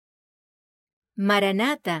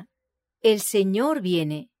Maranata, el Señor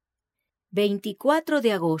viene. 24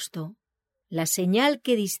 de agosto, la señal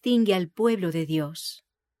que distingue al pueblo de Dios.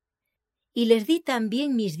 Y les di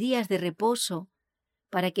también mis días de reposo,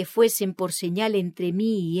 para que fuesen por señal entre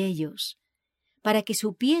mí y ellos, para que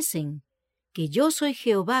supiesen que yo soy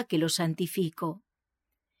Jehová que los santifico.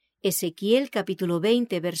 Ezequiel capítulo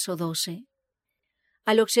 20, verso 12.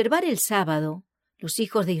 Al observar el sábado, los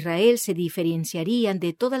hijos de Israel se diferenciarían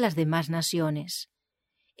de todas las demás naciones.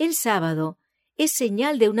 El sábado es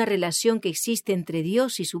señal de una relación que existe entre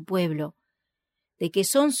Dios y su pueblo, de que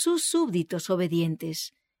son sus súbditos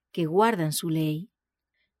obedientes, que guardan su ley.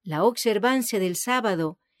 La observancia del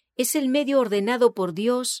sábado es el medio ordenado por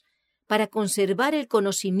Dios para conservar el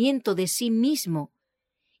conocimiento de sí mismo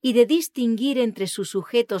y de distinguir entre sus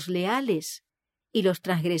sujetos leales y los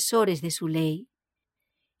transgresores de su ley.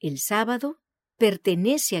 El sábado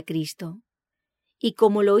pertenece a Cristo, y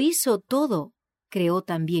como lo hizo todo, creó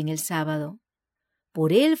también el sábado.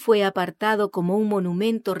 Por él fue apartado como un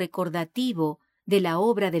monumento recordativo de la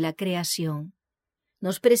obra de la creación.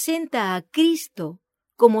 Nos presenta a Cristo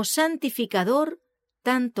como santificador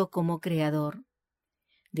tanto como creador.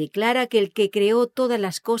 Declara que el que creó todas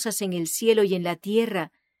las cosas en el cielo y en la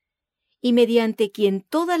tierra, y mediante quien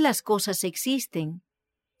todas las cosas existen,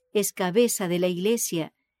 es cabeza de la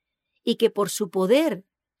Iglesia, y que por su poder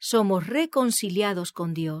somos reconciliados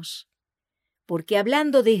con Dios. Porque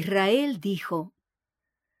hablando de Israel dijo: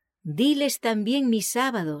 «Diles también mis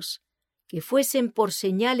sábados, que fuesen por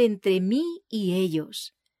señal entre mí y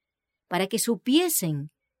ellos, para que supiesen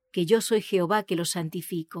que yo soy Jehová que los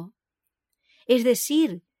santifico», es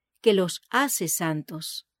decir, que los hace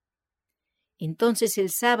santos. Entonces el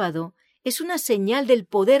sábado es una señal del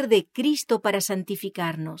poder de Cristo para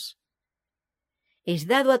santificarnos. Es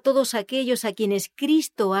dado a todos aquellos a quienes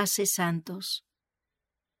Cristo hace santos.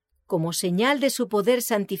 Como señal de su poder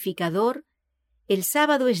santificador, el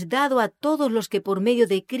sábado es dado a todos los que por medio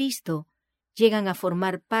de Cristo llegan a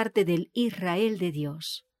formar parte del Israel de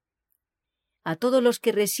Dios. A todos los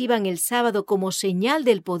que reciban el sábado como señal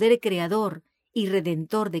del poder creador y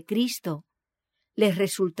redentor de Cristo, les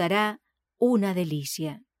resultará una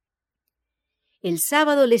delicia. El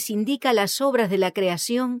sábado les indica las obras de la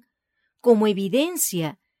creación como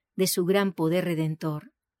evidencia de su gran poder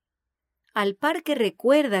redentor. Al par que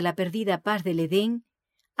recuerda la perdida paz del Edén,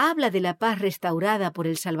 habla de la paz restaurada por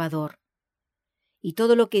el Salvador. Y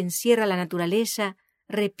todo lo que encierra la naturaleza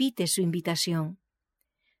repite su invitación.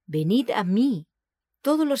 «Venid a mí,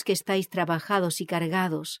 todos los que estáis trabajados y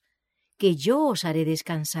cargados, que yo os haré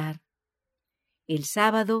descansar». El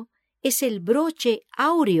sábado es el broche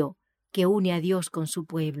áureo que une a Dios con su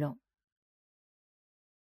pueblo.